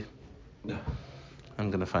say, I'm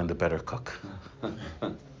going to find a better cook.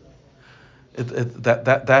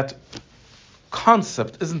 That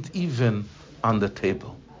concept isn't even on the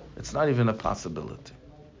table. It's not even a possibility.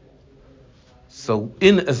 So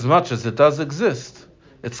in as much as it does exist,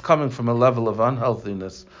 it's coming from a level of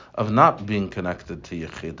unhealthiness, of not being connected to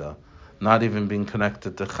Yechida, not even being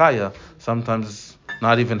connected to Chaya, sometimes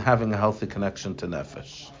not even having a healthy connection to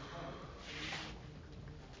Nefesh.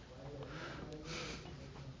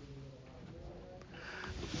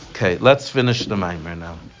 Okay, let's finish the Maimer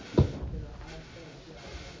now.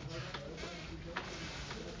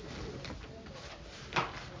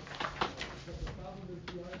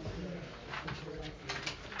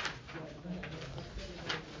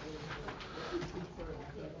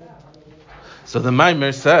 So the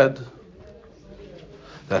Maimer said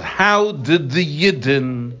that how did the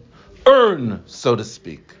Yidden earn, so to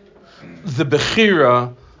speak, the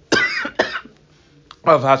Bechira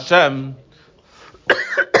of Hashem,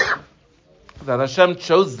 that Hashem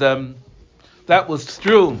chose them? That was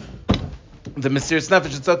through the Mesiras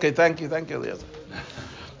Nefesh. It's okay, thank you, Eliezer.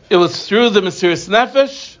 It was through the Mesiras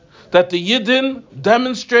Nefesh that the Yidden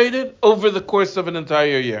demonstrated over the course of an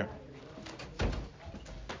entire year.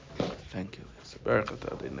 Thank you.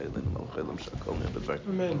 Amen.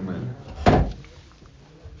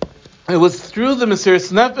 It was through the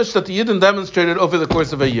Mesiras Nefesh that the Yidden demonstrated over the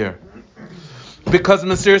course of a year. Because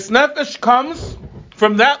Mesiras Nefesh comes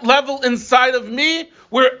from that level inside of me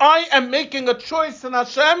where I am making a choice in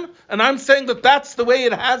Hashem, and I'm saying that that's the way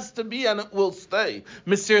it has to be and it will stay.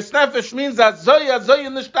 Mesiras Nefesh means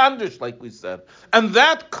Azoya nicht anders, like we said. And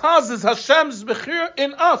that causes Hashem's Bechir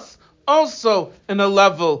in us, also in a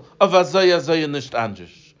level of Azoya nicht anders.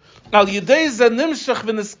 Al yidei ze nimshach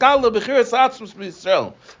v'niskala b'chiras atzmus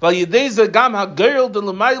b'Yisrael. Val yidei ze gam ha'geril de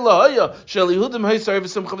l'mayla haya shel Yehudim ha'yisar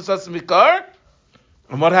v'simcha v'sas mikar.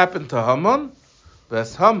 And what happened to Haman?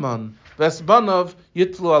 Ves Haman, Ves Banav,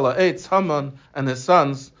 Yitlu ala eitz. Haman and his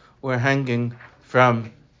sons were hanging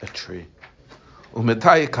from a tree.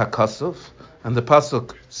 Umetayik hakasuf, and the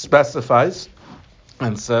pasuk specifies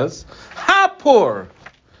and says, Hapur,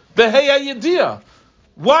 beheya yediyah.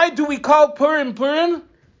 Why do we call Purim Purim?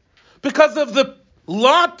 Because of the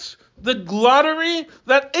lot, the lottery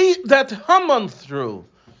that Haman threw.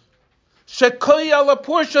 Shekoy ala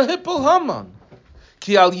Pur shehipul Haman.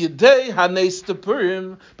 Ki al yidei hanes to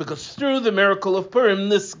Purim, because through the miracle of Purim,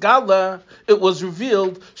 Nisgala, it was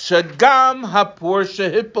revealed, Shagam hapur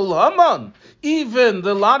shehipul Haman. Even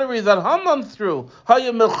the lottery that Haman threw,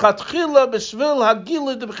 Haya milchatchila b'shvil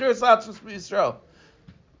hagila d'b'chiras atzmus b'Yisrael.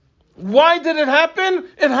 Why did it happen?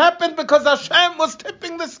 It happened because Hashem was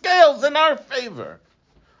tipping the scales in our favor.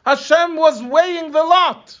 Hashem was weighing the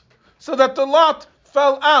lot, so that the lot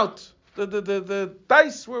fell out. The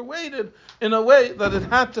dice were weighted in a way that it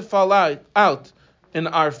had to fall out in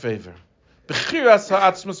our favor. Bechiras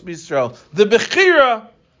ha'atzmus b'Yisrael. The Bechira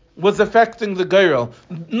was affecting the Geirel.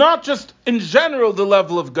 Not just in general the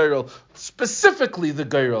level of Geirel, specifically the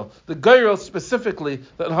Geirel. The Geirel specifically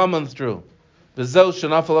that Haman threw. This is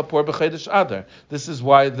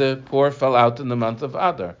why the poor fell out in the month of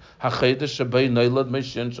Adar.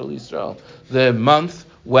 The month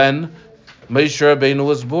when Moshe Rabbeinu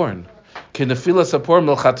was born. Because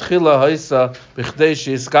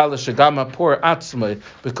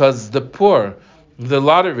the poor, the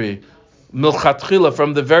lottery, milchatchila,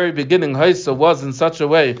 from the very beginning, Haisa was in such a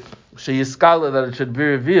way that it should be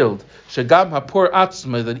revealed. Shegam hapor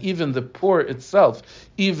atzmai, that even the poor itself,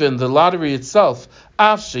 even the lottery itself,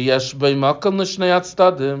 even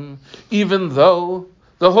though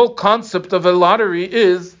the whole concept of a lottery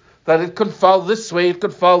is that it could fall this way, it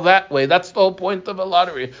could fall that way. That's the whole point of a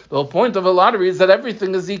lottery. The whole point of a lottery is that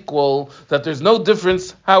everything is equal, that there's no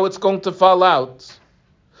difference how it's going to fall out.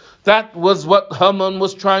 That was what Haman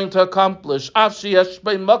was trying to accomplish. That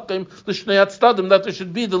there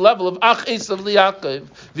should be the level of Ach Esav Liyaakov.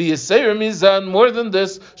 V'Yisera Mizan, more than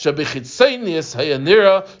this, Shabichitzenius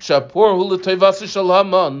Hayanira Shapor Hulatevasa Shal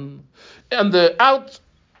Haman. And the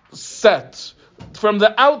outset, from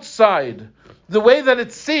the outside, the way that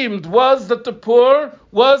it seemed was that the poor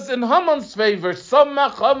was in Haman's favor.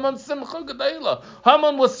 Samach Haman simcha gedaila.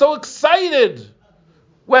 Haman was so excited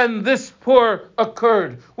when this poor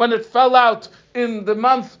occurred, when it fell out in the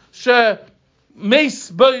month Moshe, that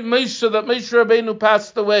Moshe Rabbeinu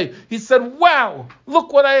passed away. He said, wow,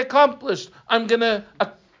 look what I accomplished. I'm going to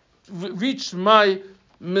reach my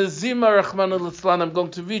mezima Rahman al-Islam. I'm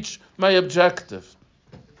going to reach my objective.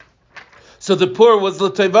 So the poor was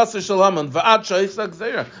l'tevasa shel Haman, va'ad sha'isa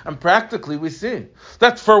gzeira. And practically we see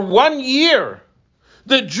that for 1 year,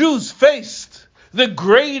 the Jews faced the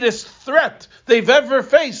greatest threat they've ever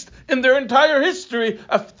faced in their entire history,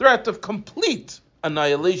 a threat of complete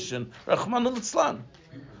annihilation, Rahman al-Islam.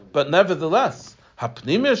 But nevertheless,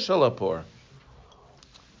 hapnimia shalapor,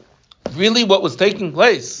 really what was taking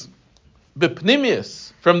place,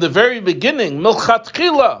 bipnimius, from the very beginning,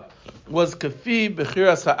 milchatchila, was kafi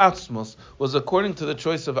bechiras ha'atzmos, was according to the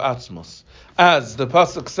choice of atzmos. As the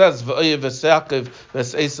pasuk says, v'oyev v'se'akev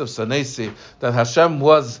v'se'esav sanesi, that Hashem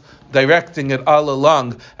was directing it all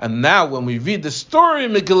along. And now when we read the story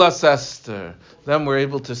of Megillas Esther, then we're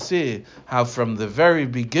able to see how from the very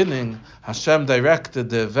beginning Hashem directed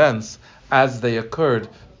the events as they occurred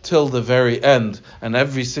till the very end, and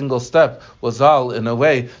every single step was all in a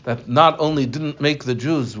way that not only didn't make the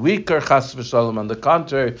Jews weaker, chas v'shalom, on the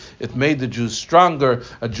contrary, it made the Jews stronger,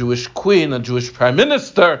 a Jewish queen, a Jewish prime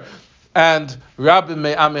minister, and Rabbi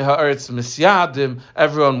Me'ami Ha'aretz Misyadim,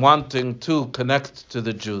 everyone wanting to connect to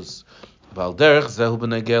the Jews. And the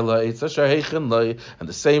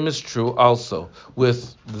same is true also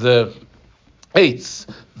with the eitz,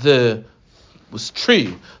 the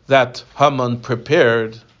tree that Haman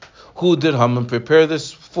prepared. Who did Haman prepare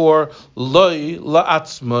this for? Loi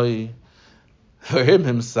la'atzmai, for him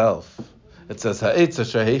himself. It says ha'etz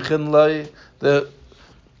asher heichen loi, the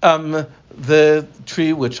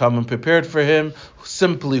tree which Haman prepared for him.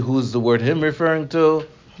 Simply, who's the word him referring to?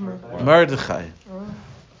 Mordechai.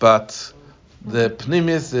 But the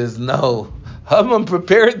pnimis is no. Haman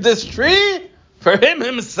prepared this tree for him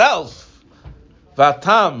himself.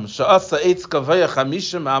 Vatam sha'asa eitz kavaya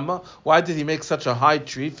chamishim amma. Why did he make such a high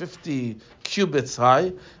tree, 50 cubits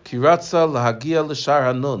high? Kiratza lahagia l'shar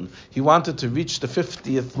hanun. He wanted to reach the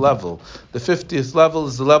 50th level. The 50th level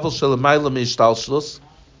is the level shalamayla mishtalshlus.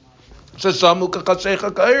 Sheshamu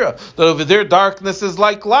kakashecha kaira. That over there darkness is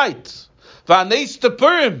like light. Va'anes to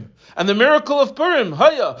Purim. And the miracle of Purim,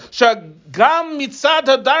 Haya, Shagam mitzad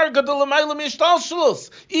hadarga d'lamayla mishtalshlus.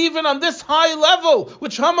 Even on this high level,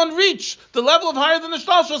 which Haman reached, the level of higher than the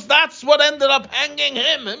shtalshlus, that's what ended up hanging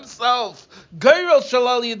him himself. Geirel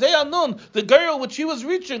shalal yidei anun, the geirel which he was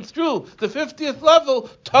reaching through the 50th level,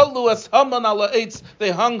 talu as Haman ala eitz,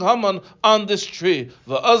 they hung Haman on this tree.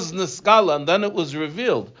 Va'az niskala, and then it was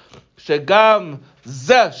revealed. Shagam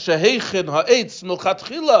zeh shehechin ha'etz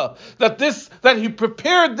milchatchila, that he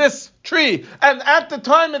prepared this tree, and at the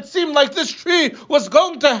time it seemed like this tree was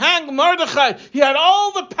going to hang Mordechai. He had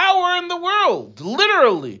all the power in the world,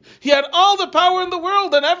 literally. He had all the power in the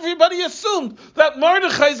world, and everybody assumed that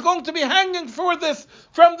Mordechai is going to be hanging from this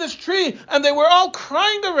tree, and they were all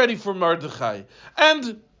crying already for Mordechai.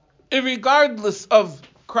 And regardless of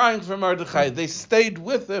crying for Mordechai, they stayed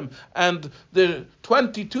with him, and the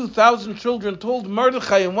 22,000 children told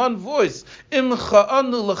Mordechai in one voice, Imcha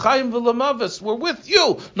anu l'chaim v'lamavis, we're with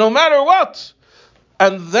you, no matter what.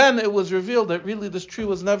 And then it was revealed that really this tree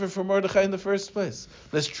was never for Mordechai in the first place.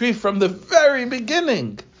 This tree from the very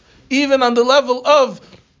beginning, even on the level of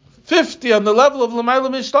 50, on the level of L'mayla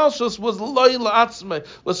Mishtalshus, was Loi La'atzmai,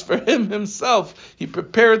 was for him himself. He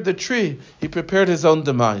prepared the tree, he prepared his own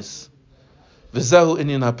demise. V'zehu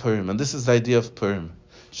inyan ha'Purim, and this is the idea of Purim.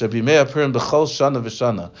 Shabimei ha'Purim b'chol shana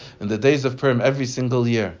v'shana, in the days of Purim, every single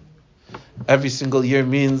year. Every single year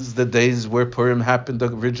means the days where Purim happened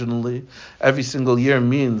originally. Every single year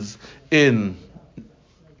means in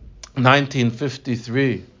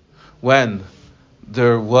 1953, when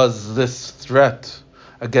there was this threat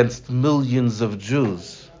against millions of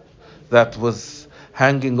Jews that was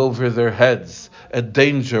hanging over their heads, a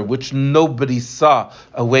danger which nobody saw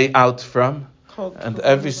a way out from. And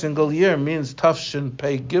every single year means Tafshin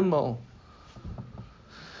Pei Gimel,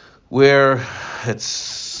 where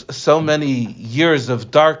it's so many years of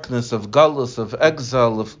darkness, of galus, of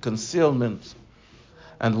exile, of concealment.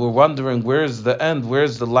 And we're wondering, where's the end?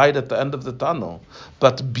 Where's the light at the end of the tunnel?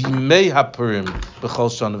 But Bimei HaPurim b'chol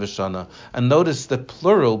shana v'shana. And notice the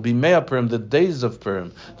plural, Bimei HaPurim, the days of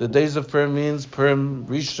Purim. The days of Purim means Purim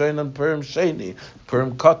Rishon and Purim Sheni.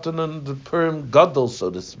 Purim Katan and the Purim Gadol, so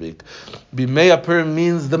to speak. Bimei Purim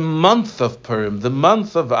means the month of Purim, the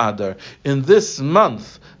month of Adar. In this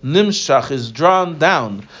month, Nimshach is drawn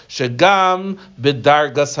down. Shegam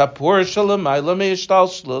b'dargas hapur shalamayla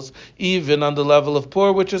me'ishtalshlos, even on the level of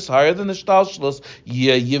poor, which is higher than ishtalshlos.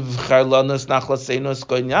 Yivchar lanos nachlaseinu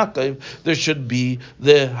eskoin Yaakov. There should be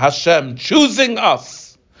the Hashem choosing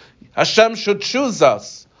us. Hashem should choose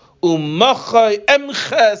us. Umachai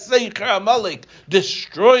emche seicher Amalek,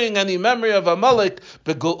 destroying any memory of Amalek.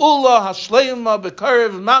 Begeula hashleima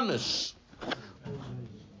bekarev mamish.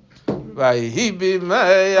 Vayhi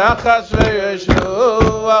bimei Achashverosh